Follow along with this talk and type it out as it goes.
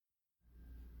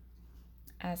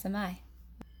As am I.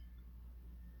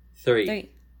 3,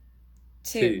 3,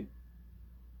 2, 2,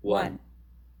 1. 1.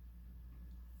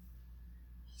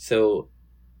 So,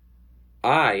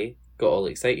 I got all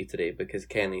excited today because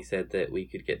Kenny said that we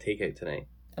could get takeout tonight.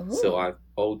 Ooh. So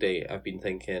all day I've been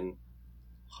thinking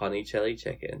honey chili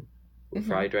chicken with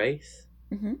fried rice,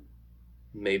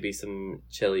 maybe some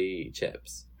chili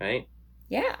chips, right?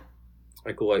 Yeah.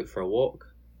 I go out for a walk,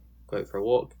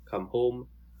 come home,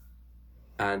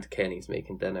 and Kenny's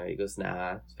making dinner. He goes,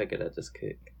 nah, figured I'd just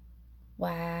cook.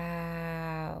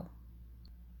 Wow.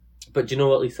 But do you know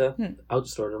what, Lisa? I'll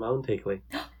just order my own takeaway.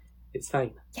 It's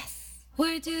fine. Yes.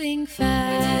 We're doing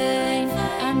fine.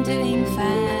 I'm doing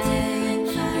fine.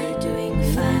 You're doing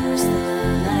fine. We're still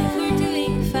alive. We're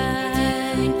doing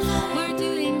fine. We're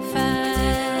doing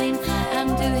fine. I'm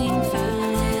doing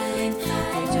fine.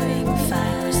 You're doing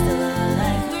fine. We're still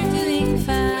alive. We're doing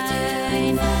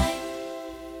fine.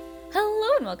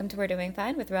 Hello and welcome to We're Doing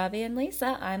Fine with Robbie and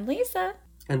Lisa. I'm Lisa.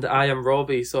 And I am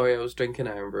Robbie. Sorry, I was drinking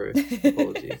Iron Brew.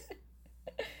 Apologies.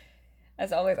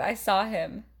 As always, I saw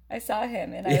him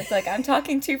and I was like, I'm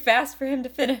talking too fast for him to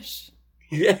finish.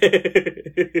 Yeah.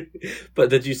 But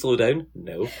did you slow down?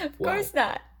 No. Of course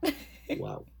not.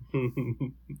 Wow.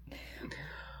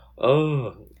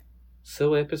 Oh,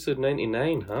 so episode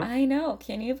 99, huh? I know.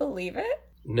 Can you believe it?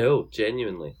 No,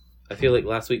 genuinely. I feel like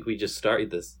last week we just started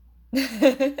this.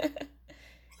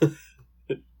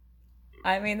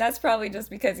 I mean, that's probably just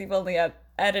because you've only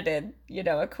edited,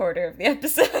 a quarter of the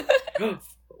episode.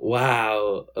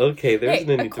 Wow. Okay, there's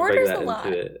no need to bring that into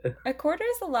it. A quarter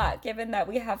is a lot, given that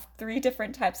we have 3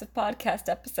 different types of podcast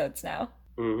episodes now.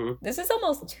 Mm-hmm. This is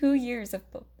almost 2 years of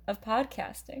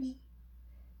podcasting.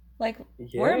 Like,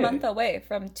 We're a month away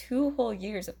from 2 whole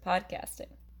years of podcasting.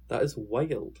 That is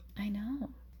wild. I know.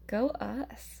 Go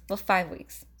us. Well, 5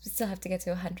 weeks. We still have to get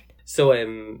to 100. So,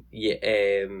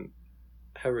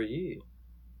 how are you?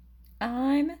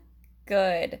 I'm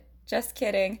good. Just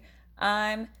kidding.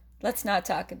 Let's not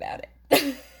talk about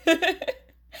it.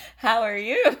 How are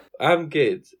you? I'm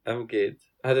good. I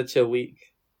had a chill week.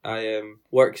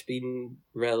 Work's been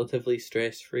relatively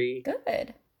stress-free.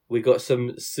 Good. We got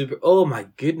some oh my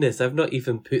goodness, I've not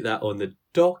even put that on the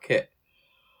docket.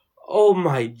 Oh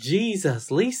my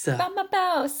Jesus, Lisa.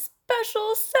 Bam,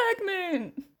 special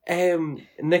segment.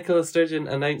 Nicola Sturgeon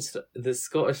announced the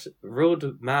Scottish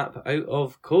road map out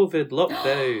of COVID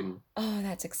lockdown. Oh,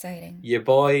 that's exciting. Your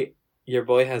boy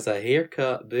has a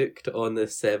haircut booked on the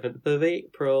 7th of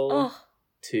April. Oh,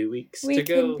 2 weeks we to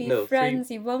go. can be friends.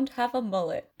 3. You won't have a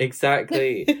mullet.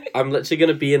 Exactly. I'm literally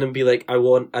going to be in and be like, I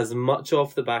want as much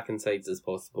off the back and sides as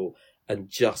possible and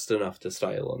just enough to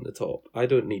style on the top. I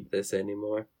don't need this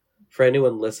anymore. For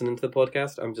anyone listening to the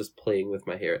podcast, I'm just playing with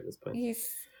my hair at this point. He's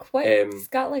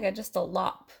got like just a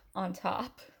lop on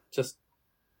top. Just,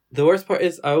 the worst part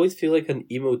is I always feel like an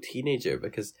emo teenager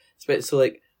because, so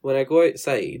like, when I go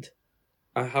outside,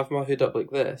 I have my hood up like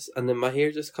this, and then my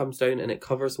hair just comes down and it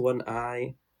covers one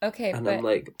eye. Okay, and I'm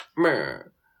like, meh.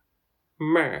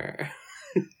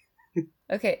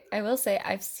 Okay, I will say,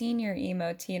 I've seen your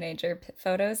emo teenager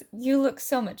photos. You look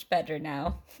so much better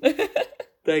now.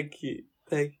 Thank you.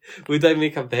 Would I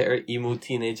make a better emo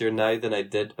teenager now than I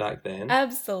did back then?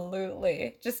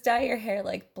 Absolutely. Just dye your hair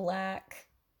like black.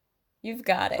 You've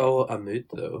got it. Oh, a mood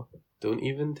though. Don't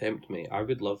even tempt me. I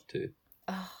would love to.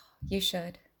 Oh, you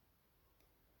should.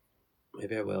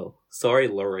 Maybe I will. Sorry,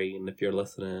 Lorraine, if you're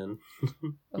listening.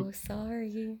 Oh,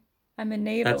 sorry. I'm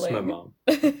enabling. That's my mom.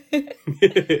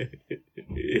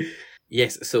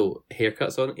 Yes, so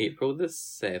haircuts on April the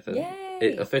 7th. Yay!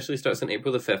 It officially starts on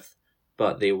April the 5th,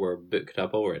 but they were booked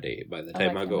up already by the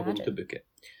time I got home to book it.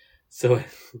 So,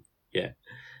 yeah.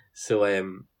 So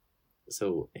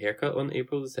haircut on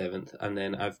April the 7th, and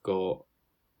then I've got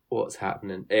what's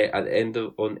happening at the end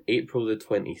of, on April the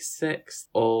 26th,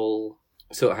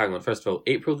 So hang on, first of all,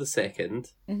 April the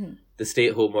 2nd, the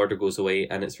stay-at-home order goes away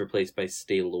and it's replaced by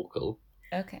stay local.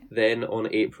 Okay. Then on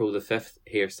April the 5th,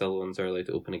 hair salons are allowed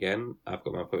to open again. I've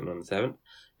got my appointment on the 7th.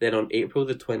 Then on April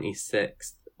the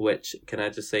 26th, which, can I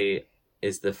just say,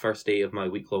 is the first day of my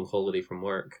week-long holiday from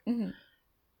work,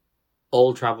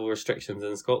 all travel restrictions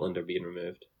in Scotland are being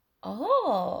removed.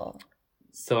 Oh.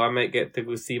 So I might get to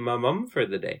go see my mum for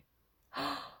the day.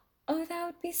 Oh, that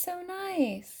would be so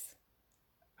nice.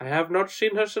 I have not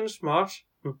seen her since March.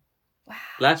 Wow.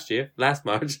 Last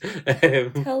March.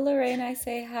 Tell Lorraine I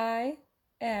say hi,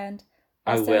 and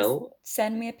also I will.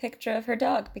 Send me a picture of her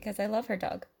dog, because I love her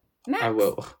dog. Max. I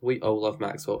will. We all love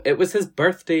Maxwell. It was his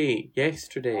birthday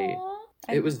yesterday. Aww.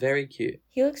 It was very cute.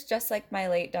 He looks just like my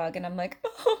late dog, and I'm like,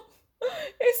 oh,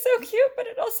 He's so cute, but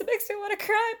it also makes me want to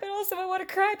cry, but also I want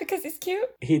to cry because he's cute.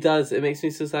 He does. It makes me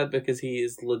so sad because he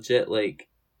is legit like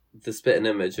the spitting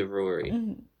image of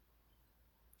Rory.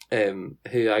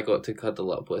 Who I got to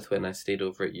cuddle up with when I stayed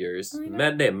over at yours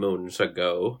many moons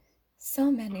ago.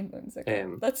 So many moons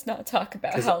ago. Let's not talk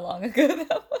about 'cause- how long ago that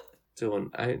was.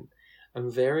 I'm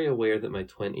very aware that my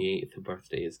 28th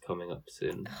birthday is coming up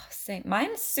soon. Oh, same.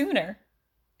 Mine's sooner.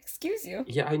 Excuse you.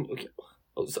 Yeah,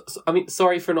 I mean,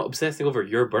 sorry for not obsessing over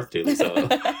your birthday,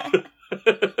 Lisa.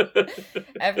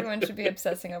 Everyone should be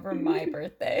obsessing over my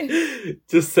birthday.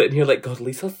 Just sitting here like, God,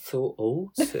 Lisa's so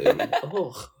old soon.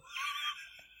 Oh.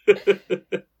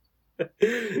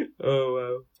 Oh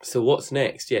wow. So what's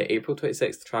next? Yeah, April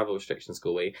 26th, travel restrictions go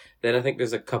away. Then I think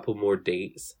there's a couple more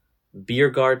dates. Beer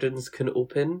gardens can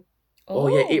open. Oh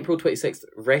yeah, April 26th,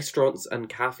 restaurants and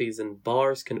cafes and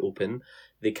bars can open.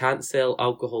 They can't sell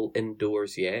alcohol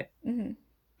indoors yet. Mm-hmm.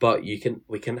 But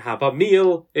we can have a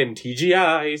meal in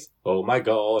TGI's. Oh my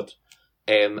God.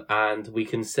 And we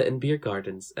can sit in beer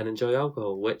gardens and enjoy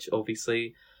alcohol, which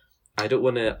obviously I don't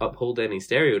want to uphold any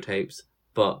stereotypes,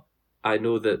 but I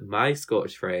know that my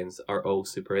Scottish friends are all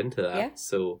super into that. Yeah.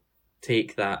 So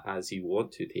take that as you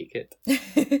want to take it.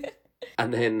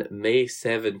 And then May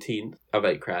 17th, I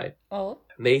might cry. Oh.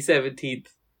 May 17th,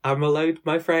 I'm allowed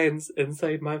my friends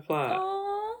inside my flat.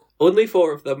 Aww. Only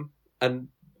 4 of them. And,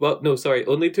 well, no, sorry,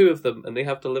 only 2 of them, and they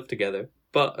have to live together.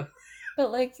 But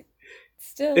like,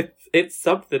 still. it's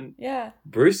something. Yeah.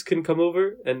 Bruce can come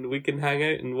over, and we can hang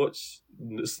out and watch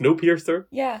Snowpiercer.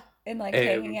 Yeah, and like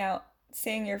hanging out.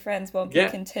 Seeing your friends won't be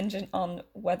contingent on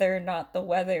whether or not the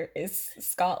weather is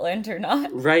Scotland or not.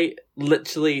 Right.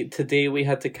 Literally, today we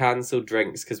had to cancel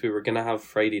drinks because we were going to have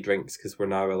Friday drinks because we're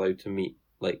now allowed to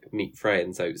meet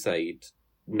friends outside,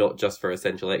 not just for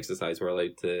essential exercise. We're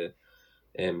allowed to,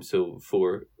 so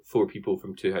four people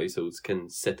from 2 households can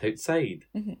sit outside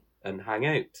and hang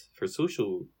out for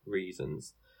social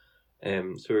reasons.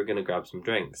 So we're going to grab some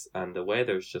drinks and the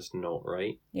weather's just not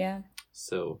right. Yeah.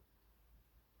 So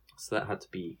that had to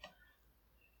be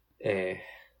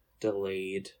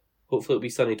delayed. Hopefully it'll be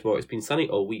sunny tomorrow. It's been sunny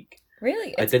all week.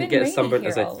 Really? I didn't get as sunburnt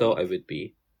as I thought I would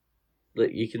be.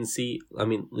 Like, you can see, I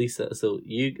mean, Lisa, so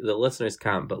the listeners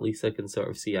can't, but Lisa can sort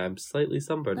of see I'm slightly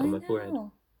sunburned on my forehead.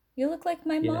 You look like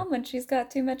my mom when she's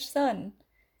got too much sun.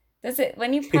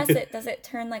 When you press it, does it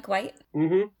turn like white?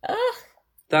 Mm-hmm. Ugh.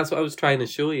 That's what I was trying to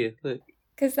show you. Look.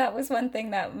 Because that was one thing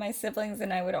that my siblings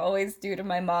and I would always do to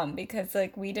my mom because,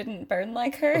 like, we didn't burn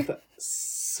like her. That's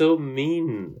so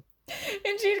mean.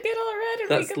 And she'd get all red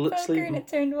and we could poke her and it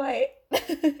turned white.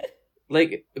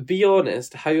 Like, be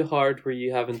honest, how hard were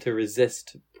you having to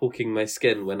resist poking my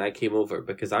skin when I came over?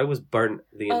 Because I was burnt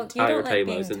the entire time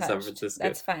I was in San Francisco.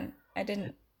 That's fine.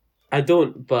 I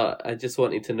don't, but I just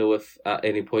wanted to know if at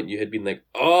any point you had been like,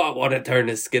 oh, I want to turn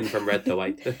his skin from red to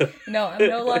white. No, I'm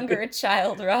no longer a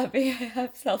child, Robbie. I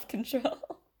have self-control.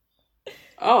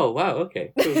 Oh, wow,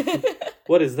 okay. Cool.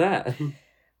 What is that?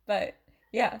 But,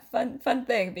 yeah, fun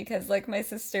thing, because, like, my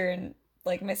sister and,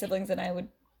 like, my siblings and I would...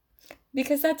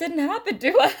 Because that didn't happen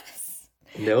to us.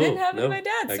 No, it didn't happen to my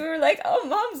dad, so we were like, oh,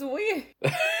 Mom's weird.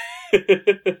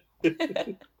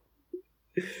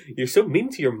 You're so mean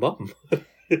to your mum.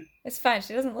 It's fine,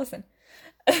 she doesn't listen.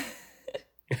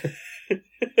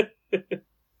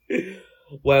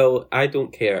 Well, I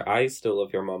don't care. I still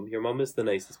love your mum. Your mum is the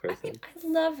nicest person.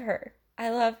 I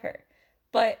love her.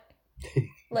 But,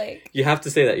 like... You have to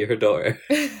say that, you're her daughter.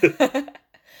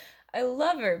 I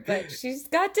love her, but she's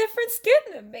got different skin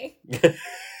than me.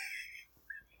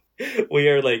 We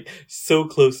are, like, so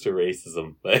close to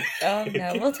racism. Oh,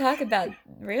 no. We'll talk about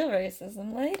real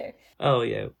racism later. Oh,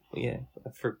 yeah. I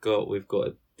forgot we've got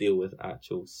to deal with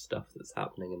actual stuff that's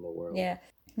happening in the world. Yeah.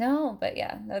 No, but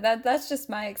yeah. No, that's just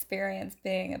my experience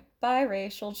being a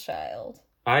biracial child.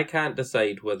 I can't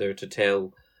decide whether to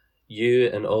tell you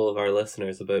and all of our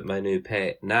listeners about my new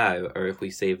pet now, or if we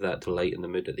save that to lighten the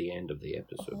mood at the end of the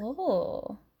episode.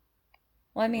 Oh.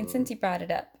 Well, I mean, since you brought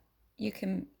it up, you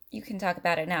can talk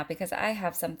about it now, because I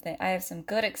have some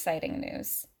good, exciting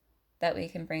news that we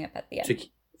can bring up at the end.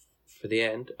 For the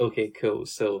end? Okay, cool.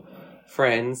 So,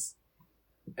 friends,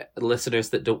 listeners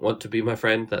that don't want to be my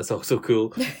friend, that's also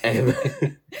cool.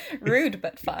 Rude,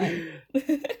 but fine.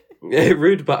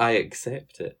 Rude, but I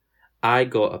accept it. I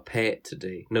got a pet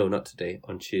today. No, not today,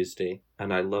 on Tuesday.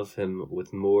 And I love him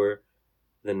with more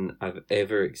than I've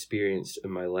ever experienced in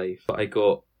my life. I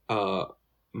got a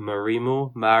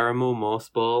Marimo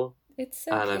Mossball. It's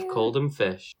so and cute. I've called him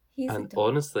Fish. He's and adorable.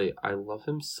 Honestly, I love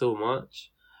him so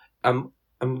much. I'm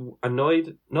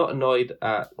annoyed, not annoyed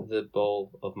at the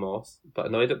ball of moss, but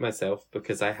annoyed at myself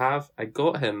because I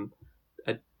got him.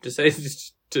 I decided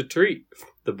to treat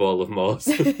the ball of moss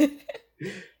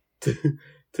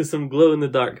to some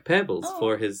glow-in-the-dark pebbles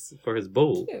for his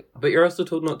bowl. Cute. But you're also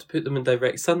told not to put them in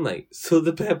direct sunlight, so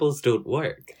the pebbles don't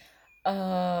work.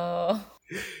 Oh.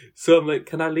 So I'm like,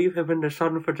 can I leave him in the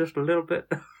sun for just a little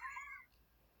bit?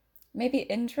 Maybe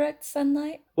indirect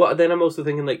sunlight? Well, then I'm also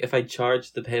thinking, like, if I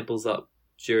charge the pebbles up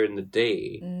during the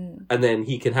day, and then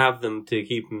he can have them to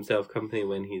keep himself company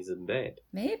when he's in bed.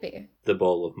 Maybe. The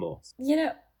ball of moss. You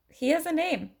know, he has a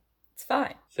name. It's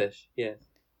fine. Fish, yeah.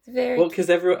 It's very Well, because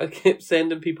I kept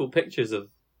sending people pictures of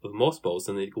moss balls,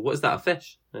 and they'd go, "What is that, a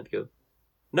fish?" And I'd go,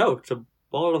 "No, it's a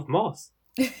ball of moss.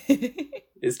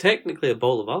 It's technically a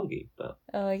bowl of algae, but..."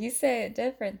 Oh, you say it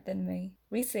different than me.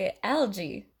 We say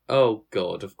algae. Oh,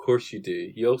 God, of course you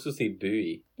do. You also say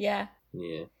buoy. Yeah.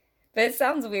 Yeah. But it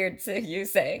sounds weird to you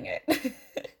saying it.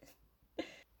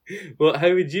 Well,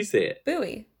 how would you say it?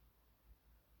 Buoy.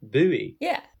 Buoy.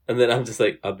 Yeah. And then I'm just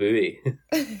like, a buoy.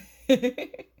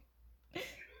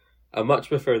 I much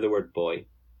prefer the word boy.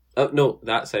 Oh, no,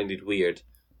 that sounded weird.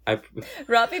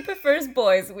 Robbie prefers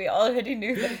boys. We already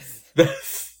knew this.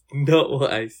 That's not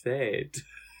what I said.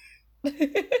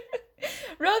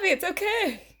 Robbie, it's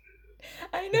okay.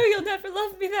 I know you'll never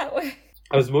love me that way.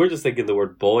 I was more just thinking the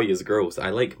word boy is gross. I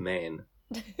like men.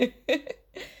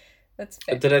 That's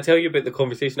fair. Did I tell you about the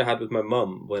conversation I had with my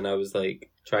mum when I was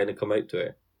like trying to come out to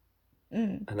her?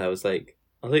 And I was like,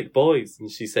 I like boys.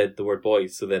 And she said the word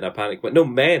boys. So then I panicked, went, no,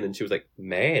 men. And she was like,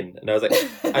 men. And I was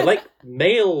like, I like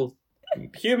male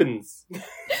humans.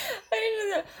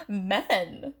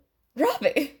 Men.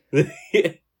 Robbie.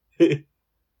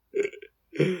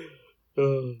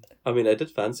 I mean, I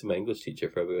did fancy my English teacher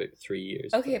for about 3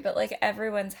 years. Okay, but like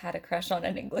everyone's had a crush on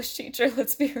an English teacher.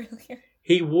 Let's be real here.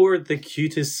 He wore the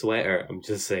cutest sweater. I'm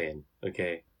just saying.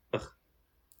 Okay. Ugh.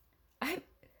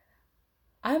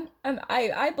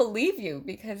 I believe you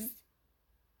because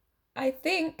I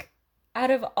think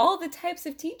out of all the types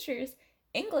of teachers,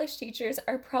 English teachers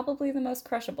are probably the most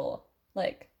crushable.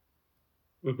 Like,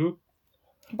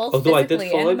 both Although I did physically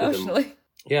fall and out with him. emotionally.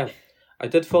 Yeah, I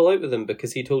did fall out with him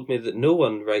because he told me that no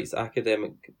one writes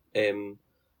academic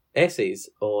essays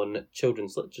on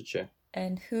children's literature.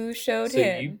 And who showed So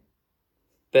him? you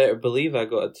better believe I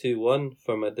got a 2-1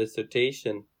 for my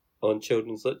dissertation on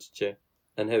children's literature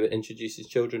and how it introduces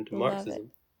children to Love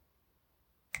Marxism.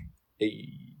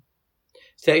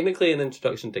 It's technically an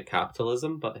introduction to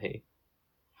capitalism, but hey.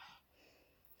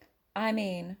 I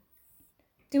mean,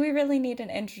 do we really need an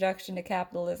introduction to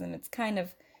capitalism? It's kind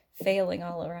of failing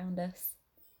all around us.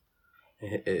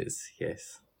 It is,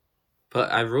 yes.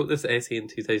 But I wrote this essay in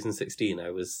 2016.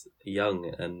 I was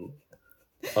young and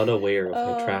unaware of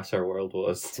how trash our world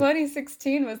was.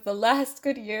 2016 was the last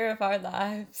good year of our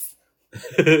lives.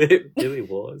 It really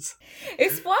was.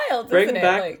 It's wild, Bring isn't it?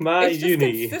 back Like, my it's just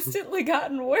uni. consistently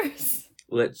gotten worse.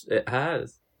 Which it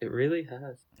has. It really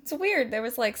has. It's weird. There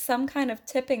was like some kind of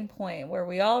tipping point where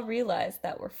we all realized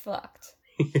that we're fucked.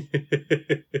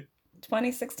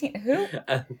 2016. Who?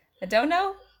 I don't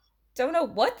know. Don't know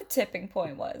what the tipping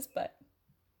point was, but...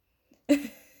 Do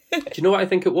you know what I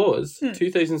think it was?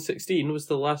 2016 was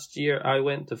the last year I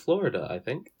went to Florida, I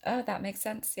think. Oh, that makes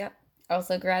sense. Yep.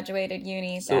 Also graduated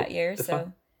uni that year,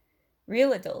 so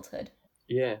real adulthood.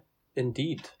 Yeah,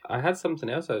 indeed. I had something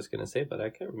else I was going to say, but I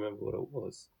can't remember what it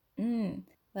was.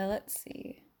 Well, let's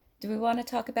see. Do we want to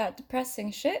talk about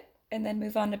depressing shit and then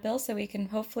move on to Bill so we can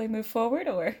hopefully move forward,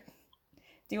 or do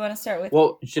you want to start with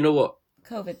Well, do you know what?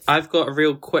 COVID? I've got a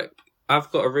real quick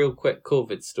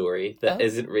COVID story that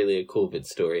isn't really a COVID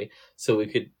story, so we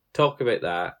could talk about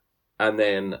that, and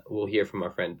then we'll hear from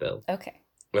our friend Bill.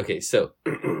 Okay, so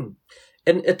in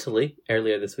Italy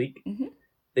earlier this week,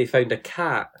 they found a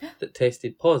cat that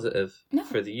tested positive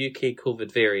for the UK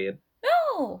COVID variant.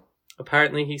 No!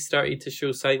 Apparently, he started to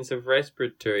show signs of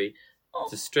respiratory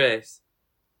distress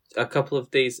a couple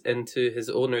of days into his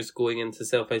owners going into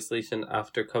self-isolation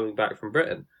after coming back from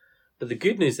Britain. But the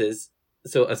good news is,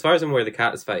 so as far as I'm aware, the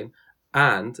cat is fine,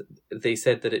 and they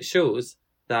said that it shows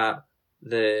that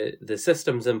the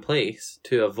systems in place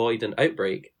to avoid an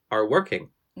outbreak are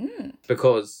working.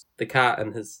 Because the cat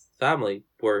and his family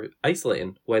were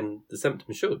isolating when the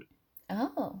symptoms showed.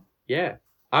 Oh. Yeah.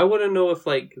 I want to know if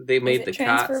like they made it the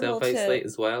cat transferable self-isolate to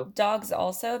as well. Dogs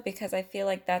also, because I feel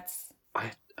like that's...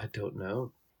 I don't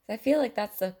know. I feel like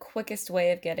that's the quickest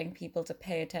way of getting people to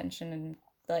pay attention and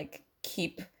like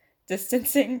keep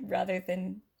distancing rather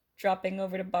than dropping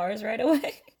over to bars right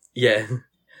away. Yeah.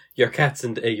 Your cat's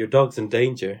and your dog's in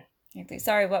danger.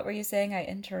 Sorry, what were you saying? I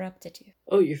interrupted you.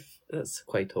 Oh, that's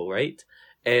quite all right.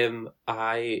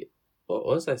 What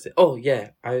was I saying? Oh,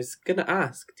 yeah, I was going to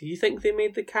ask, do you think they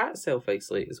made the cat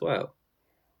self-isolate as well?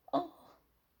 Oh,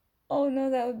 Oh no,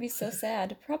 that would be so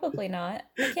sad. Probably not.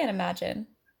 I can't imagine.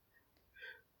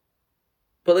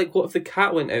 But like, what if the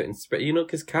cat went out and spread? You know,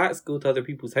 because cats go to other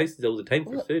people's houses all the time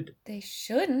for Well, food. They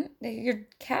shouldn't. Your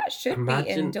cat should be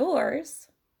Imagine. indoors.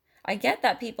 I get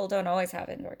that people don't always have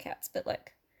indoor cats, but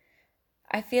like,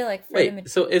 I feel like for Wait,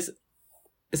 so it's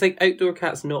like outdoor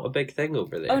cats not a big thing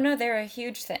over there? Oh no, they're a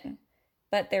huge thing,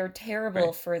 but they're terrible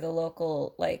Right. for the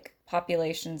local like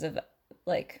populations of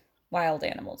like wild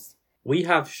animals. We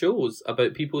have shows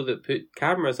about people that put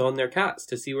cameras on their cats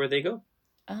to see where they go.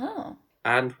 Oh.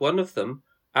 And one of them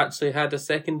actually had a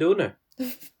second owner.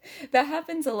 That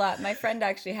happens a lot. My friend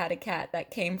actually had a cat that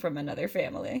came from another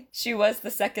family. She was the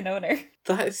second owner.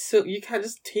 That is so... You can't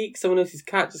just take someone else's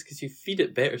cat just because you feed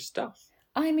it better stuff.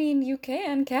 I mean, you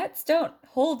can. Cats don't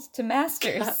hold to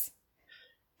masters.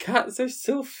 Cats are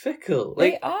so fickle.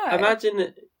 They Like, are.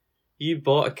 imagine you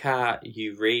bought a cat,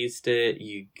 you raised it,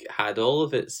 you had all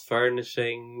of its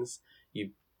furnishings, you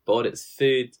bought its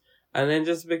food, and then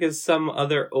just because some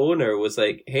other owner was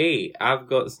like, hey, I've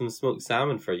got some smoked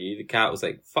salmon for you, the cat was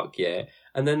like, fuck yeah.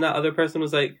 And then that other person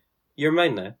was like, you're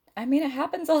mine now. I mean, it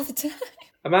happens all the time.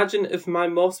 Imagine if my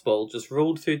moss ball just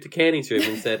rolled through to Kenny's room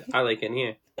and said, I like it in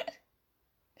here.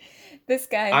 This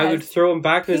guy I has would throw him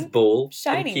back in his pink, bowl and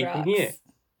shiny keep rocks. him here.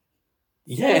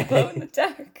 Yeah. Glow in Yeah. the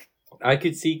dark. I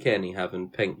could see Kenny having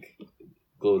pink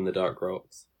glow-in-the-dark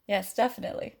rocks. Yes,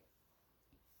 definitely.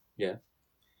 Yeah.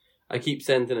 I keep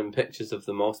sending him pictures of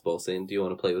the moss ball saying, do you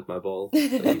want to play with my ball? But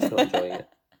he's not enjoying it.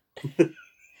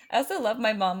 I also love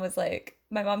my mom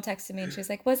texted me and she was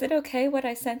like, was it okay what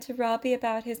I sent to Robbie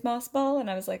about his moss ball? And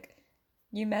I was like,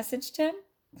 you messaged him?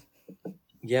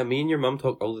 Yeah, me and your mum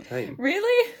talk all the time.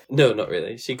 Really? No, not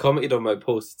really. She commented on my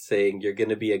post saying, you're going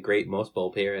to be a great moss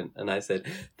ball parent. And I said,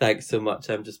 thanks so much.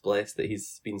 I'm just blessed that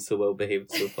he's been so well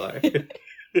behaved so far.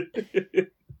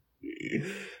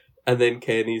 And then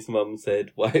Kenny's mum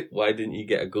said, why didn't you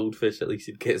get a goldfish? At least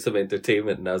you'd get some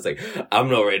entertainment. And I was like, I'm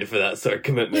not ready for that sort of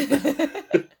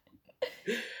commitment.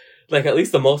 Like, at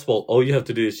least the moss ball, all you have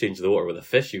to do is change the water. With a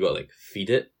fish, you got to, like, feed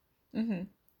it. Mm-hmm.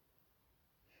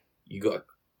 You got to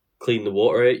clean the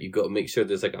water out. You got to make sure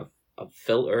there's, like, a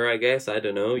filter, I guess. I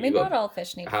don't know. I mean, You not got all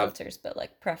fish need filters, but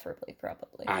like preferably,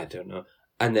 probably. I don't know.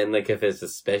 And then, like, if it's a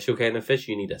special kind of fish,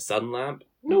 you need a sun lamp.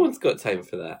 No one's got time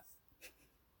for that.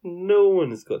 No one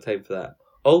has got time for that.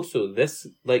 Also, this,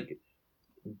 like,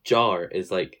 jar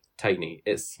is, like, tiny.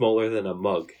 It's smaller than a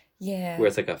mug. Yeah. Where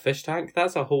it's like a fish tank.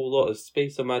 That's a whole lot of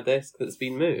space on my desk that's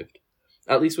been moved.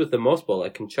 At least with the moss ball, I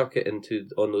can chuck it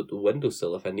on the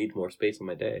windowsill if I need more space on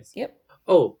my desk. Yep.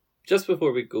 Oh, just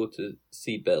before we go to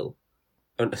see Bill.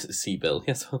 See Bill,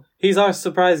 yes. He's our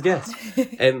surprise guest.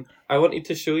 I wanted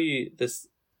to show you this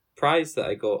prize that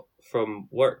I got from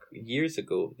work years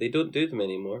ago. They don't do them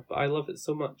anymore, but I love it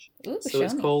so much. Ooh, So show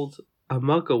it's me. called a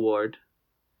Mug Award,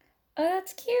 Oh,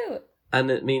 that's cute.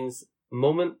 and it means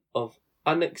Moment of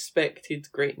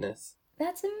Unexpected Greatness.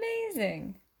 That's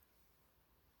amazing.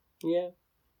 Yeah,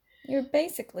 You're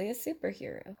basically a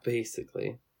superhero.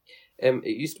 basically. It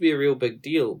used to be a real big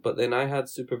deal, but then I had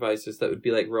supervisors that would be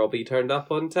like, Robbie turned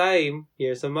up on time,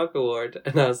 here's a Mug Award.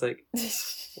 And I was like,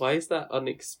 why is that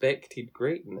unexpected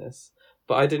greatness?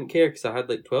 But I didn't care because I had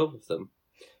like 12 of them.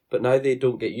 But now they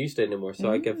don't get used anymore,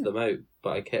 so I give them out.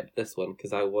 But I kept this one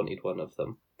because I wanted one of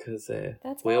them. Because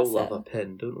That's we all love a awesome.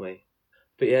 pin, don't we?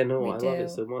 But yeah, no, We I love it do.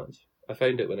 so much. I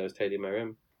found it when I was tidying my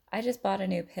room. I just bought a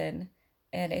new pin,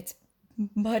 and it's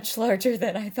much larger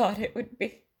than I thought it would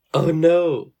be. Oh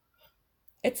no!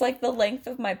 It's like the length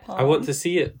of my palm. I want to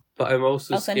see it, but I'm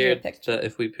also I'll send you a scared picture. that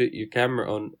if we put your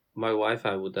camera on, my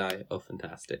Wi-Fi will die. Oh,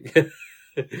 fantastic.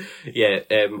 Yeah,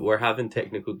 we're having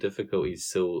technical difficulties,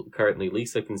 so currently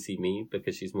Lisa can see me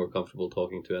because she's more comfortable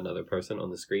talking to another person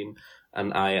on the screen,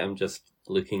 and I am just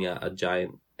looking at a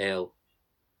giant L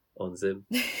on Zoom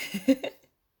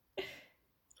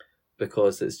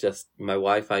because it's just my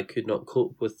Wi-Fi could not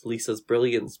cope with Lisa's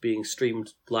brilliance being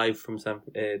streamed live from San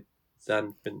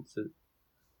Francisco.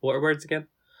 What are words again?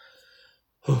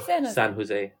 San Jose. San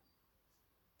Jose.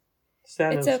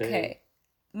 San It's Jose. okay.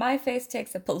 My face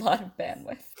takes up a lot of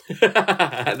bandwidth.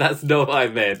 That's not what I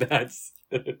meant. That's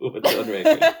what's on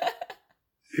record.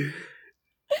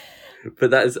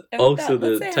 But that is And with also that,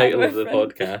 let's the say hi title to of the our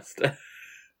friend. podcast.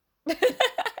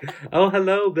 Oh,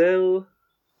 hello, Bill.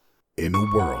 In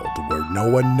a world where no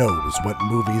one knows what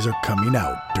movies are coming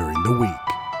out during the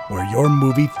week, where your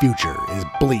movie future is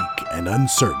bleak and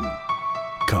uncertain,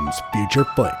 comes Future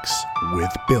Flicks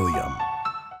with Billiam.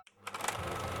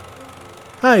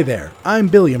 Hi there, I'm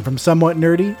Billiam from Somewhat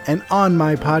Nerdy, and on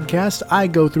my podcast, I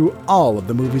go through all of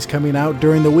the movies coming out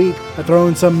during the week. I throw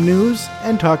in some news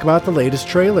and talk about the latest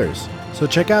trailers. So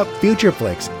check out Future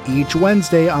Flicks each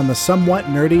Wednesday on the Somewhat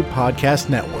Nerdy Podcast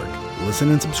Network.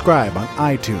 Listen and subscribe on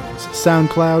iTunes,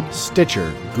 SoundCloud,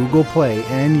 Stitcher, Google Play,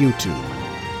 and YouTube.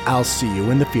 I'll see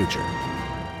you in the future.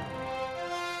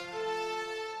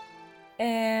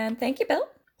 And thank you, Bill.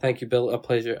 Thank you, Bill. A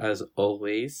pleasure as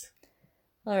always.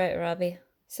 All right, Robbie.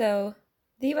 So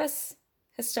the US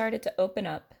has started to open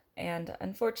up, and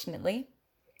unfortunately,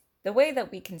 the way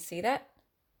that we can see that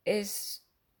is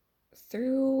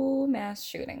through mass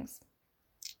shootings.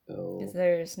 Oh. Because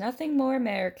there's nothing more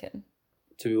American.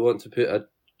 Do we want to put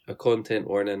a content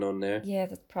warning on there? Yeah,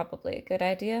 that's probably a good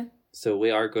idea. So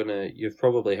we are you've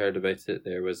probably heard about it.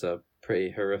 There was a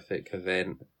pretty horrific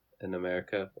event in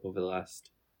America over the last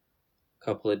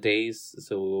couple of days.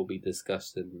 So we will be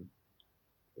discussing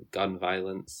gun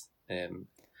violence,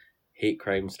 hate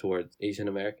crimes towards Asian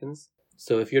Americans.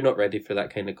 So if you're not ready for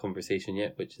that kind of conversation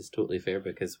yet, which is totally fair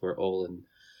because we're all in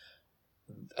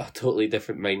a totally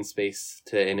different mind space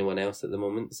to anyone else at the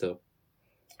moment. So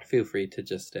feel free to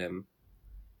just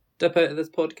dip out of this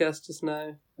podcast just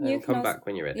now and come back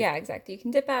when you're ready. Yeah, exactly. You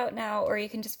can dip out now, or you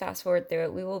can just fast forward through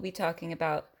it. We will be talking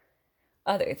about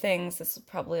other things. This will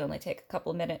probably only take a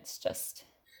couple minutes.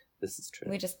 This is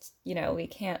true. We just, we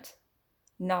can't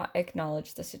not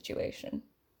acknowledge the situation.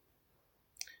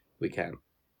 We can.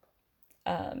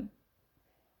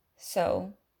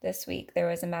 So this week there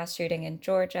was a mass shooting in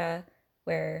Georgia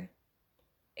where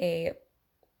a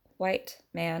white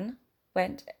man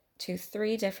went to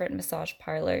 3 different massage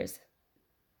parlors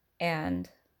and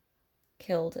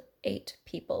killed 8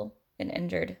 people and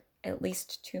injured at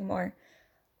least 2 more.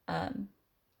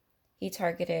 He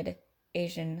targeted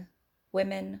Asian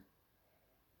women.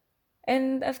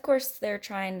 And of course they're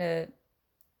trying to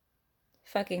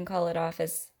fucking call it off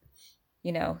as,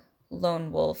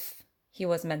 lone wolf. He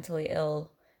was mentally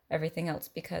ill, everything else,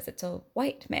 because it's a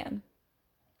white man.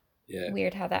 Yeah.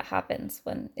 Weird how that happens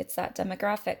when it's that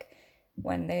demographic.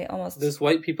 When they almost... Those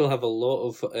white people have a lot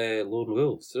of lone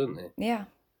wolves, don't they? Yeah.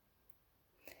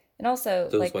 And also,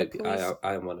 those white people...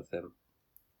 I am one of them.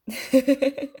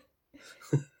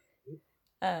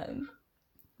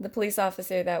 The police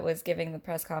officer that was giving the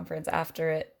press conference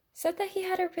after it said that he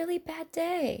had a really bad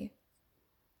day.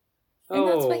 And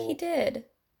that's what he did.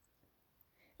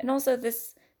 And also the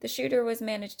shooter was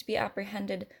managed to be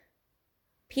apprehended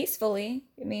peacefully.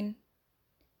 I mean,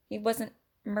 he wasn't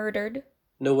murdered.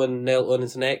 No one knelt on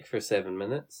his neck for 7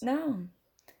 minutes. No.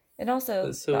 And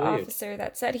also, so the weird. officer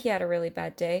that said he had a really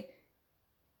bad day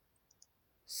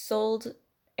sold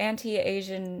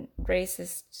anti-Asian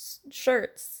racist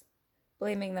shirts,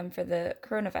 blaming them for the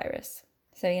coronavirus.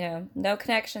 So, no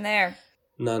connection there.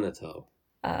 None at all.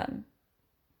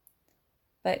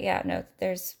 But yeah, no,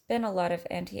 there's been a lot of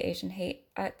anti-Asian hate.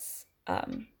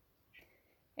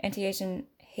 Anti-Asian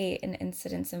hate and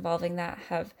incidents involving that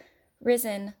have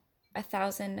risen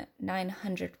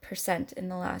 1,900% in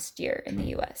the last year in the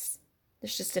U.S.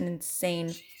 There's just an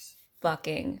insane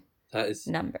fucking that is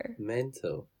number.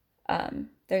 Mental.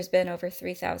 There's been over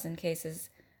 3,000 cases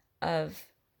of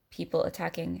people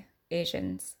attacking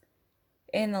Asians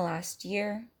in the last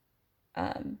year.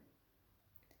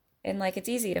 And it's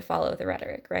easy to follow the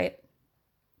rhetoric, right?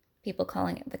 People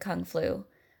calling it the Kung flu,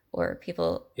 or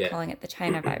people calling it the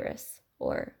China virus,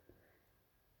 or,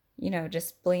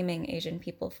 just blaming Asian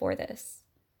people for this.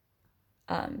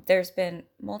 There's been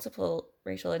multiple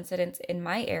racial incidents in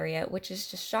my area, which is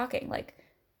just shocking.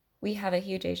 We have a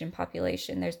huge Asian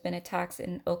population. There's been attacks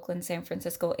in Oakland, San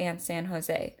Francisco, and San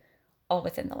Jose, all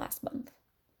within the last month.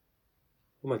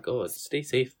 Oh my god, stay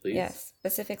safe, please. Yes,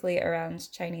 specifically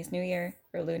around Chinese New Year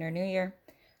or Lunar New Year.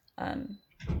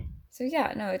 So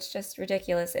yeah, no, it's just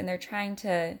ridiculous, and they're trying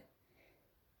to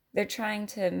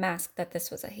mask that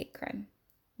this was a hate crime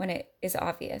when it is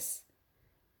obvious.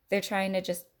 They're trying to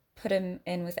just put him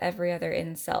in with every other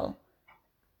incel.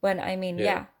 When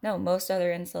most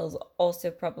other incels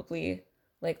also probably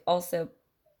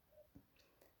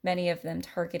many of them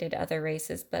targeted other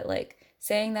races, but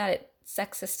saying that it's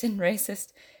sexist and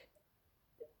racist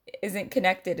isn't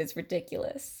connected is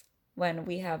ridiculous when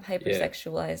we have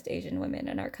hypersexualized Asian women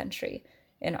in our country,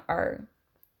 in our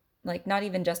not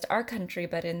even just our country,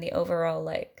 but in the overall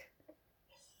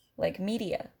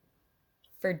media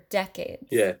for decades.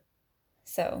 Yeah.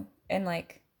 So, and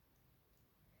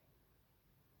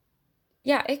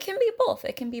it can be both.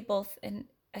 It can be both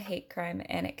a hate crime,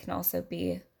 and it can also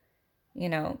be,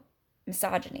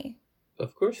 misogyny.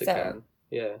 Of course it can.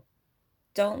 Yeah.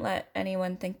 Don't let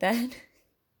anyone think that.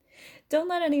 Don't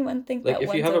let anyone think that if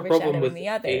one's you have a problem overshadowing with the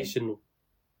other. Asian,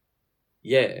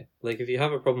 if you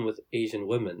have a problem with Asian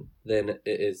women, then it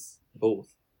is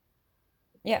both.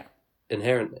 Yeah.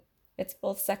 Inherently. It's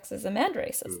both sexism and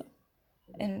racism.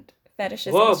 And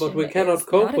fetishization Well, but we cannot is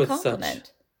cope not a with such.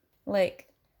 compliment. Like,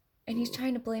 and he's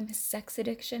trying to blame his sex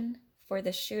addiction for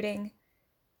the shooting.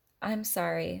 I'm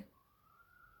sorry.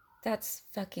 That's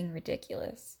fucking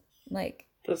ridiculous. Like,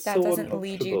 That's that so doesn't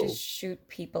lead you to uncomfortable. shoot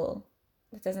people.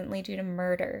 That doesn't lead you to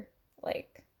murder.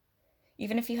 Like,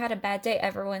 even if you had a bad day,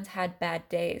 everyone's had bad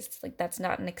days. Like, that's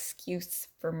not an excuse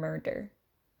for murder.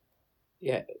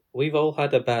 Yeah, we've all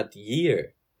had a bad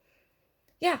year.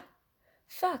 Yeah.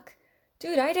 Fuck.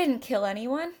 Dude, I didn't kill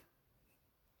anyone.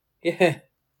 Yeah.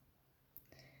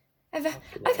 I've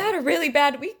had a really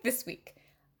bad week this week.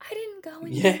 I didn't go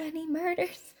and Yeah. do any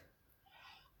murders.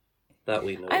 That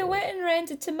we know. I of. went and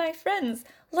ranted to my friends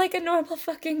like a normal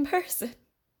fucking person.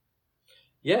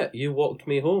 Yeah, you walked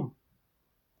me home.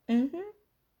 Mm-hmm.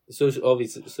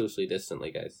 Obviously, socially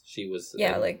distantly, guys. She was.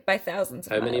 Yeah, like by thousands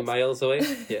of How miles. many miles away?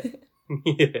 Yeah.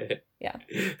 Yeah. Yeah.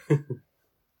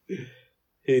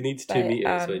 Who needs 2 But,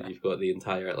 meters when you've got the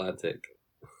entire Atlantic?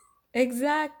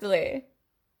 Exactly.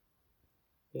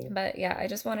 Yeah. But yeah, I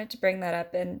just wanted to bring that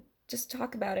up and just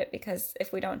talk about it, because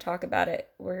if we don't talk about it,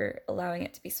 we're allowing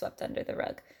it to be swept under the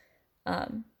rug.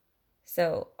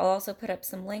 So I'll also put up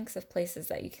some links of places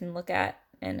that you can look at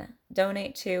and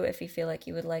donate to if you feel like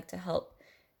you would like to help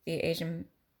the Asian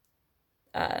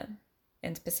and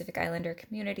Pacific Islander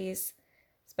communities,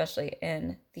 especially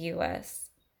in the US.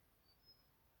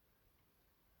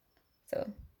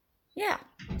 So yeah,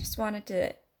 just wanted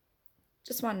to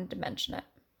mention it.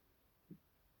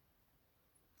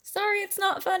 Sorry it's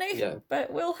not funny, Yeah.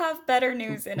 but we'll have better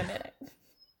news in a minute.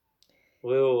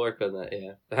 We'll work on that,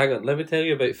 yeah. Hang on, let me tell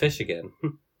you about fish again.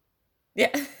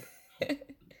 Yeah.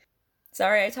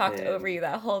 Sorry I talked Yeah. over you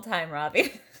that whole time,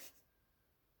 Robbie.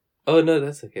 Oh, no,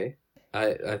 that's okay.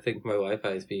 I think my Wi-Fi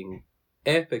is being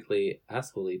epically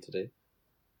assholey today.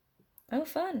 Oh,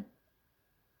 fun.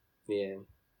 Yeah.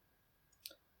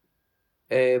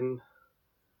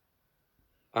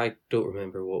 I don't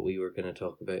remember what we were going to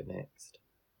talk about next.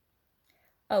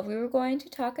 Oh, we were going to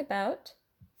talk about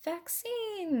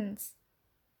vaccines.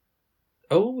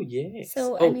 Oh, yes.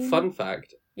 So, I oh, mean- fun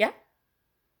fact. Yeah?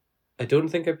 I don't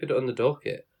think I put it on the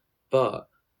docket, but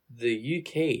the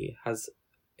UK has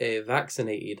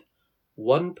vaccinated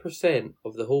 1%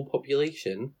 of the whole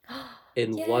population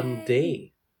in one Yay.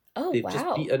 day. Oh, They've wow.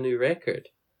 just beat a new record.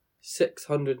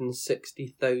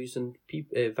 660,000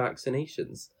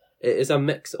 vaccinations. It is a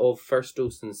mix of first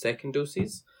dose and second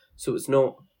doses, so it's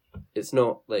not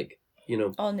like,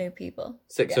 All new people.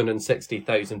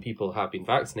 660,000 people have been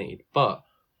vaccinated, but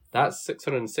that's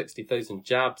 660,000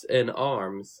 jabs in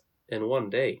arms in one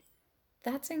day.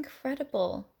 That's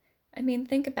incredible. I mean,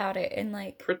 think about it.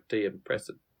 Pretty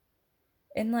impressive.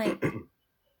 In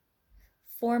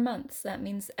 4 months, that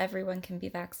means everyone can be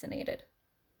vaccinated.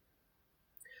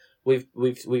 We've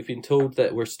been told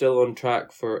that we're still on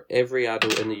track for every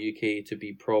adult in the UK to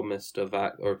be promised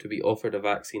or to be offered a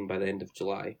vaccine by the end of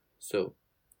July. So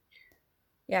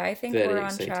Yeah, I think very we're on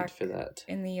excited track for that.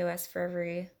 in the US for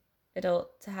every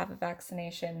adult to have a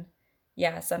vaccination.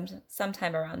 Yeah,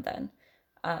 sometime around then.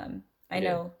 I Yeah.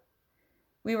 know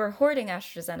we were hoarding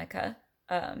AstraZeneca,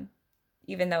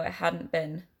 even though it hadn't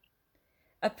been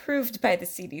approved by the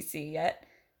CDC yet.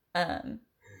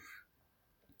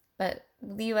 But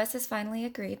the US has finally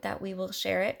agreed that we will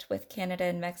share it with Canada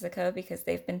and Mexico, because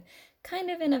they've been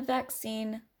kind of in a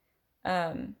vaccine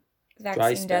spell?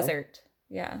 desert.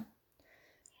 Yeah.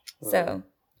 So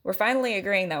we're finally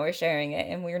agreeing that we're sharing it,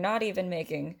 and we're not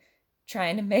even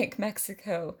trying to make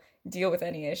Mexico deal with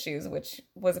any issues, which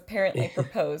was apparently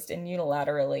proposed and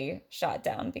unilaterally shot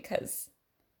down because,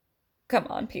 come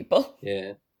on, people.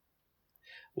 Yeah.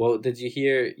 Well, did you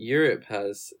hear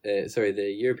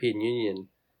the European Union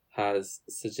has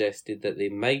suggested that they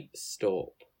might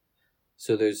stop.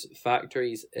 So there's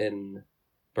factories in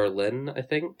Berlin, I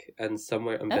think, and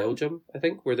somewhere in Belgium, I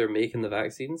think, where they're making the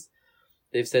vaccines.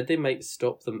 They've said they might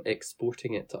stop them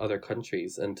exporting it to other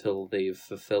countries until they've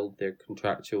fulfilled their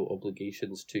contractual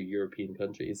obligations to European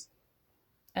countries.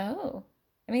 Oh.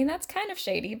 I mean, that's kind of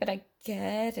shady, but I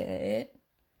get it.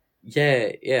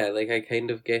 Yeah, like, I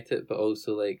kind of get it, but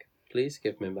also, like, please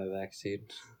give me my vaccine.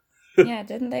 Yeah,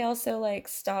 didn't they also, like,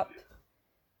 stop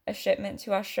a shipment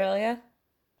to Australia?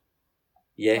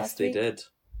 Yes, Last they week? did.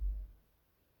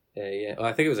 Yeah. Well,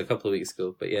 I think it was a couple of weeks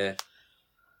ago, but yeah.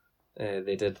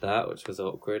 They did that, which was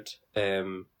awkward.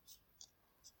 And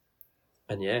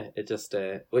yeah, it just...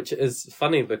 which is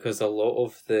funny because a lot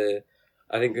of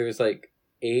I think there was like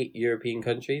 8 European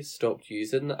countries stopped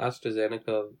using the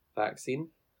AstraZeneca vaccine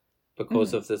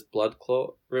because of this blood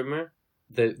clot rumour.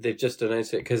 They've just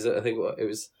announced it because I think it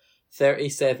was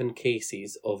 37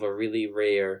 cases of a really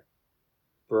rare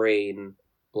brain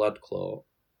blood clot,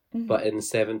 Mhm. but in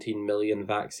 17 million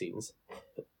vaccines.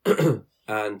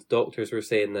 And doctors were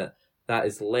saying that that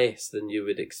is less than you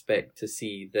would expect to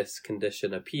see this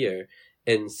condition appear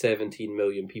in 17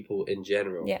 million people in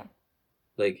general. Yeah.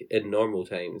 Like, in normal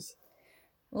times.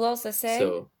 We'll also say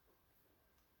So,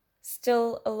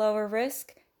 still a lower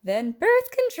risk than birth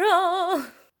control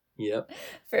yep.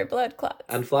 for blood clots.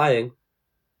 And flying.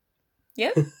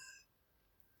 Yep.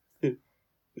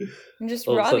 And just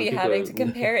Well, some Robbie people having are- to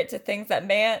compare it to things that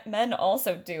men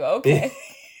also do. Okay.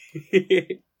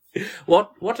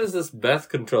 What is this birth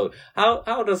control?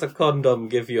 How does a condom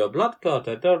give you a blood clot?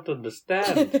 I don't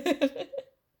understand.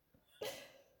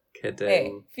 Kidding.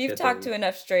 Hey, if you've talked to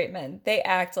enough straight men, they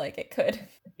act like it could.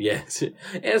 Yes,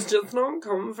 it's just not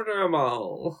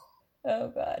comfortable. Oh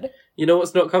God. You know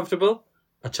what's not comfortable?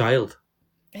 A child.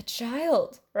 A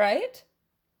child, right?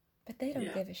 But they don't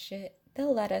Yeah. give a shit.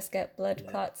 They'll let us get blood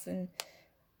Yeah. clots and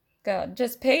God,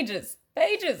 just pages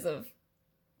of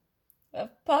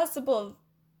possible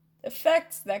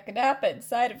effects that could happen,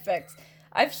 side effects.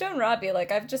 I've shown Robbie,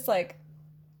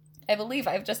 I believe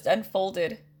I've just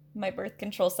unfolded my birth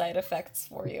control side effects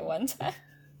for you one time.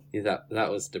 Yeah, that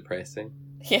was depressing.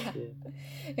 Yeah.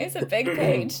 Yeah. It's a big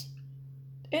page.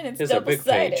 And it's It's a big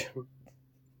double-sided.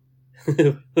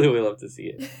 page. We love to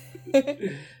see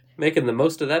it. Making the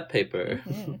most of that paper.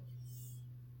 Mhm.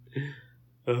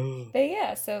 Oh. But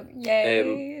yeah, so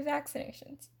yay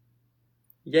vaccinations.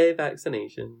 Yay,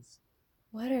 vaccinations.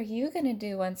 What are you gonna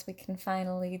do once we can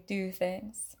finally do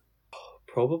things?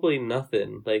 Probably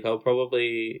nothing. Like, I'll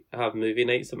probably have movie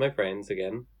nights with my friends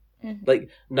again. Mhm. Like,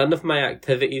 none of my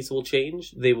activities will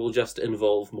change. They will just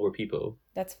involve more people,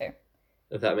 That's fair.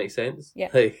 if that makes sense. Yeah.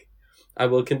 Like, I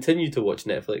will continue to watch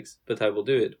Netflix, but I will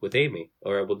do it with Amy,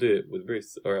 or I will do it with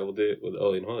Bruce, or I will do it with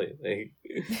Ollie and Holly. Like,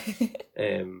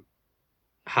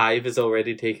 Hive has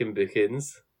already taken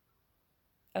bookings.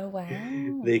 Oh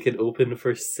wow. They can open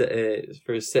for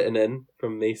sitting in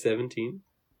from May 17th.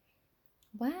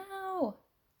 Wow.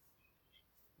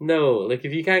 No, like,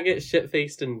 if you can't get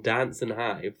shit-faced and dance in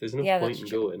Hive, there's no Yeah, point that's in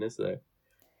true. going, is there?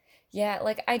 Yeah,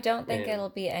 like I don't think Yeah. it'll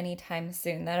be anytime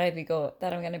soon that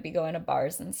I'm gonna be going to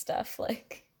bars and stuff.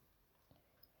 Like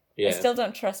Yeah. I still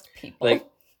don't trust people. Like,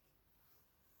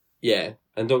 yeah,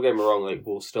 and don't get me wrong, like,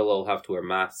 we'll still all have to wear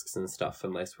masks and stuff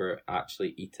unless we're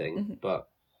actually eating, Mhm. but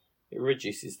it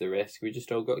reduces the risk. We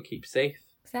just all got to keep safe.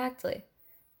 Exactly.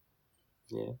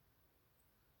 Yeah.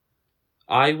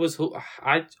 I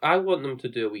want them to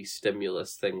do a wee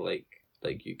stimulus thing like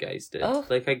you guys did. Oh.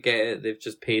 Like, I get it, they've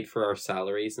just paid for our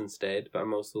salaries instead, but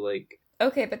I'm also like,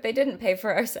 Okay, but they didn't pay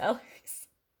for our salaries.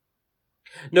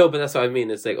 no, but that's what I mean.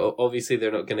 It's like, obviously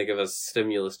they're not going to give us a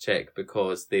stimulus check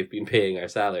because they've been paying our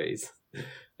salaries.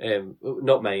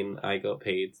 Not mine. I got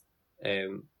paid. I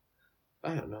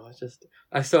don't know.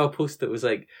 I saw a post that was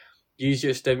like, use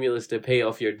your stimulus to pay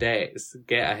off your debts,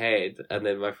 get ahead. And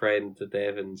then my friend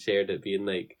Devin shared it being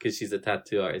like, because she's a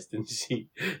tattoo artist, and she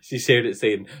shared it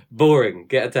saying, boring,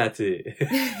 get a tattoo.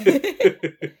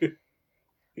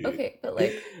 Okay, but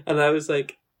like And I was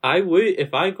like, I would,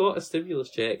 if I got a stimulus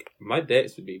check, my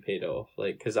debts would be paid off,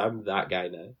 like, because I'm that guy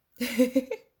now.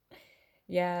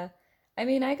 yeah. I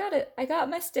mean I got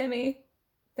my stimmy.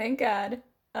 Thank God.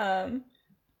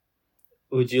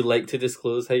 Would you like to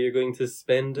disclose how you're going to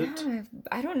spend it? No,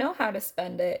 I don't know how to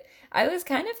spend it. I was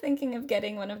kind of thinking of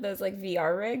getting one of those like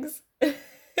VR rigs.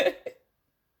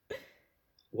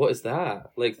 What is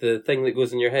that? Like the thing that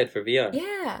goes in your head for VR?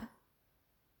 Yeah,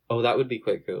 Oh, that would be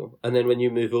quite cool. And then when you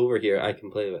move over here, I can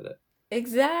play with it.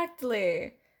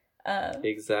 exactly.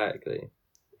 Exactly.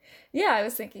 Yeah, I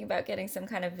was thinking about getting some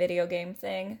kind of video game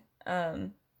thing.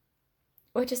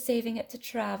 Or just saving it to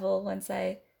travel once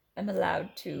I am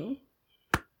allowed to.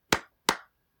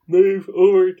 Move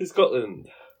over to Scotland.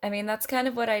 I mean, that's kind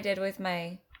of what I did with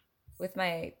my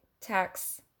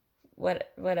tax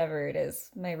whatever it is,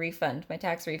 my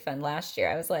tax refund last year.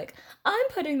 I was like, I'm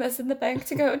putting this in the bank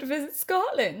to go to visit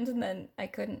Scotland, and then I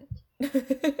couldn't.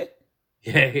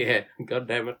 Yeah. God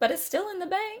damn it. But it's still in the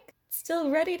bank.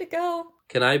 Still ready to go.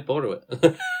 Can I borrow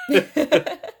it?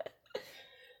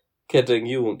 Kidding,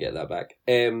 you won't get that back.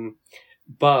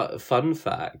 But fun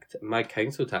fact, my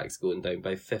council tax going down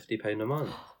by £50 a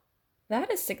month.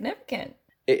 That is significant.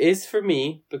 It is for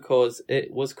me because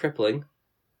it was crippling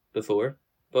before,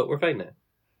 but we're fine now.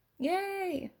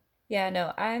 Yay! Yeah,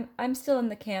 no, I'm still in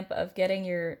the camp of getting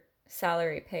your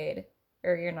salary paid,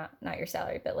 or you're not your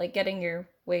salary, but like getting your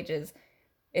wages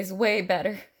is way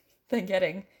better than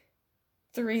getting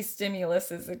 3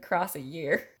 stimuluses across a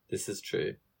year. This is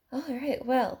true. All right,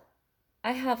 well,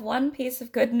 I have one piece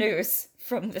of good news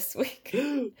from this week.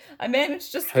 I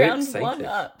managed to How scrounge exciting. one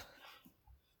up.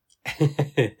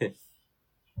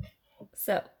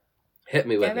 So, Hit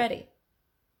me with get it. ready.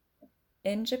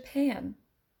 In Japan,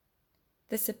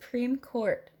 the Supreme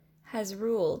Court has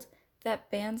ruled that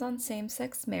bans on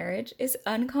same-sex marriage is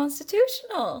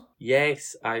unconstitutional.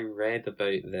 Yes, I read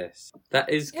about this. That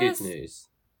is good Yes. news.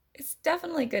 It's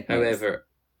definitely good news. However,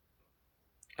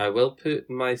 I will put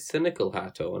my cynical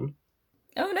hat on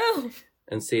Oh no!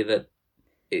 and say that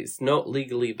it's not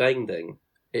legally binding.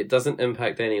 It doesn't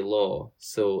impact any law,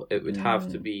 so it would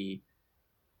have to be...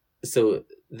 So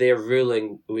their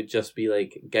ruling would just be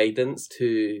like guidance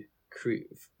to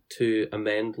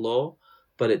amend law,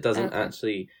 but it doesn't Okay.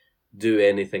 actually do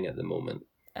anything at the moment.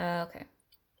 Okay.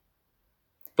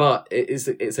 But it's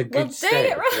a good Well, dang step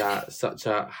it, Rob. that such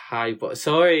a high...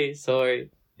 Sorry.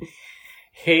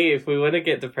 Hey, if we want to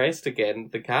get depressed again,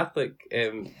 the Catholic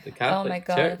Oh my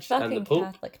god, Church and the fucking Pope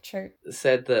Catholic Church.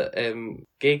 said that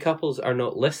gay couples are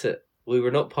not licit. We were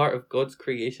not part of God's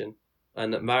creation,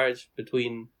 and that marriage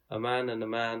between a man and a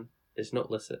man is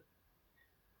not licit.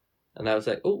 And I was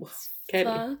like, oh, Kenny,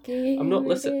 Fucking I'm not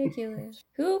listening. ridiculous.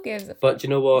 Who gives a fuck? But you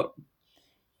know what?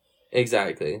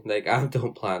 Exactly. Like, I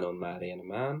don't plan on marrying a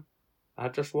man. I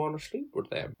just want to sleep with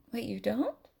them. Wait, you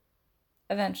don't?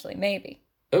 Eventually, maybe.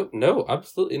 Oh, no,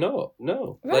 absolutely not.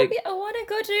 No. Robbie, I want to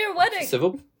go to your wedding.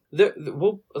 Civil...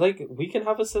 we can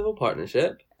have a civil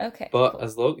partnership, Okay. but cool.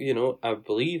 as long, I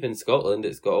believe in Scotland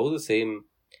it's got all the same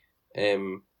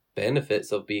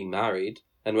benefits of being married.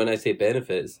 And when I say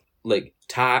benefits, like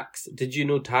tax, did you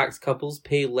know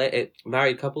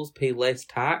married couples pay less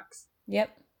tax?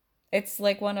 Yep. It's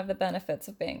like one of the benefits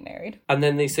of being married. And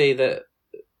then they say that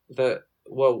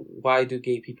well, why do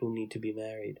gay people need to be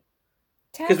married?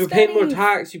 Because we're paying more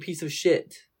tax, you piece of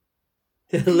shit.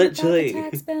 Literally.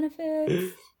 Tax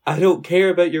benefits. I don't care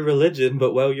about your religion,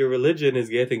 but while your religion is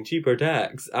getting cheaper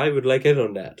tax, I would like in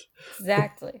on that.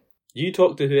 Exactly. You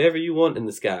talk to whoever you want in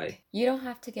the sky. You don't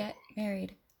have to get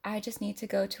married. I just need to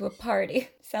go to a party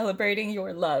celebrating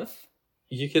your love.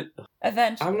 You can...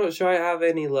 Eventually. I'm not sure I have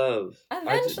any love.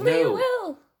 Eventually you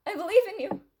will. I believe in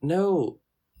you. No.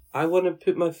 I want to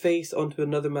put my face onto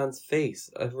another man's face.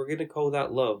 If we're going to call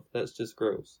that love, that's just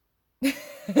gross.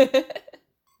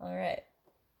 Alright.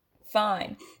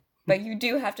 Fine. But you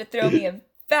do have to throw me a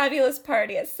fabulous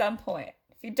party at some point.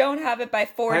 If you don't have it by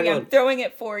 40, Hang I'm on. throwing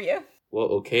it for you. Well,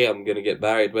 okay, I'm going to get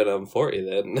married when I'm 40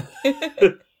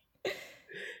 then.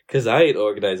 Because I ain't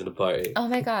organising a party. Oh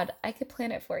my god, I could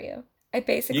plan it for you. I You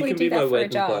basically can do be my that for a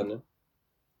wedding job. planner.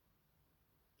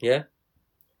 Yeah,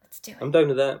 Let's do it. I'm down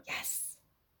with that. Yes.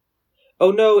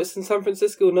 Oh no, it's in San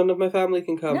Francisco. None of my family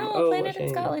can come. No, oh, plan what it a in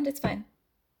shame. Scotland. It's fine.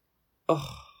 Oh,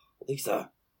 Lisa.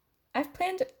 I've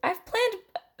planned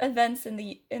events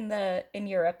in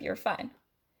Europe. You're fine.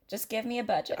 Just give me a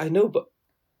budget. I know, but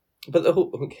the whole...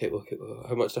 Okay,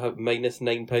 how much do I have?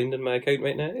 -9 in my account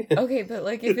right now? Okay, but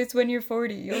like if it's when you're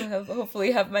 40, you'll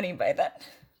hopefully have money by then.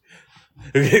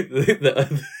 Okay,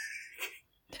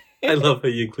 I love how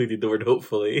you included the word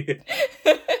hopefully.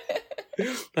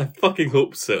 I fucking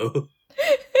hope so.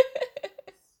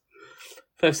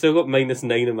 If I've still got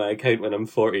 -9 in my account when I'm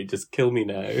 40, just kill me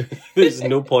now. There's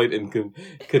no point in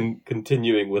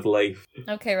continuing with life.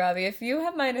 Okay, Robbie, if you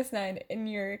have -9 in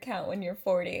your account when you're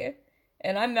 40,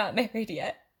 and I'm not married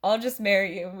yet, I'll just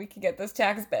marry you and we can get those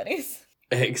tax bennies.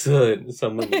 Excellent.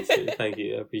 Someone needs to. Thank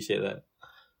you. I appreciate that.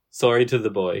 Sorry to the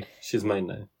boy. She's mine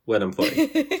now. When I'm 40.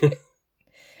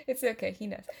 It's okay, he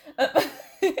knows.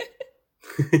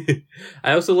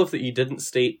 I also love that you didn't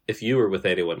state if you were with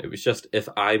anyone. It was just if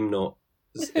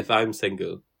I'm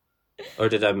single. Or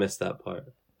did I miss that part?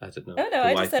 I don't know. Oh no, The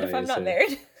I just said if Wi-Fi I'm is not saying-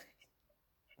 married.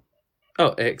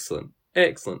 Oh, excellent.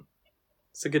 Excellent.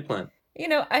 It's a good plan. You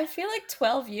know, I feel like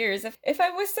 12 years. If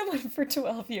I'm with someone for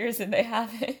 12 years and they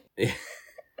haven't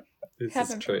This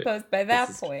is true. proposed by that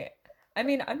This is point, I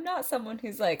mean, I'm not someone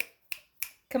who's like,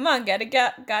 come on, gotta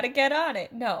get on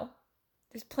it. No,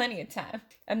 there's plenty of time.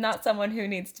 I'm not someone who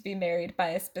needs to be married by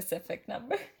a specific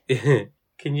number.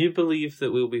 Can you believe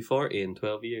that we'll be 40 in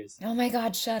 12 years? Oh my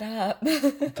god, shut up.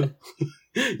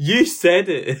 You said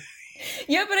it!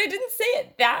 Yeah, but I didn't say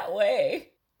it that way.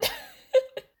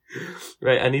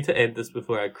 Right, I need to end this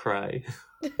before I cry.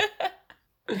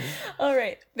 All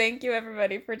right, thank you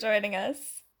everybody for joining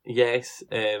us. Yes,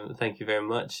 thank you very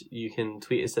much. You can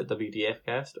tweet us at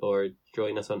WDFcast or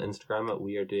join us on Instagram at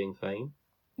We Are Doing Fine.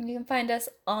 You can find us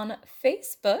on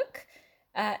Facebook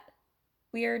at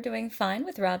We Are Doing Fine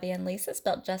with Robbie and Lisa,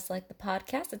 spelled just like the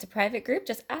podcast. It's a private group.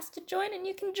 Just ask to join and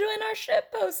you can join our shit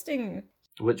posting.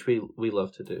 Which we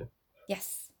love to do.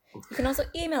 Yes. You can also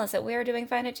email us at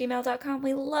wearedoingfine@gmail.com.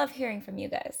 We love hearing from you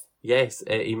guys. Yes,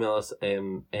 email us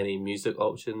any music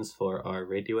options for our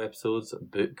radio episodes,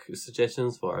 book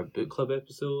suggestions for our book club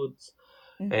episodes.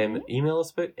 Email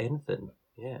us about anything.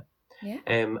 Yeah. Yeah.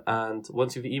 And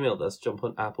once you've emailed us, jump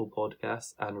on Apple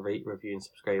Podcasts and rate, review, and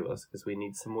subscribe us because we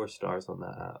need some more stars on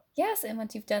that app. Yes, and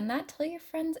once you've done that, tell your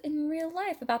friends in real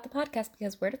life about the podcast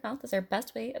because word of mouth is our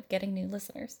best way of getting new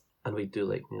listeners. And we do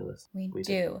like new listeners. We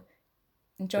do.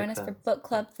 And join us for book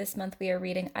club. This month we are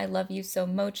reading I Love You So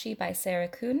Mochi by Sarah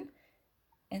Kuhn.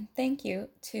 And thank you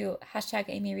to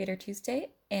 #AmyReaderTuesday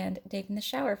and Dave in the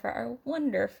Shower for our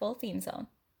wonderful theme song.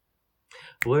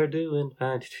 We're doing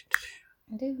fine.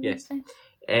 Yes.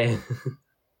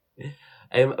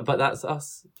 But that's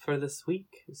us for this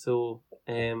week. So,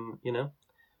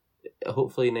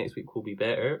 hopefully next week will be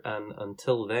better. And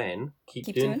until then, keep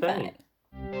doing fine.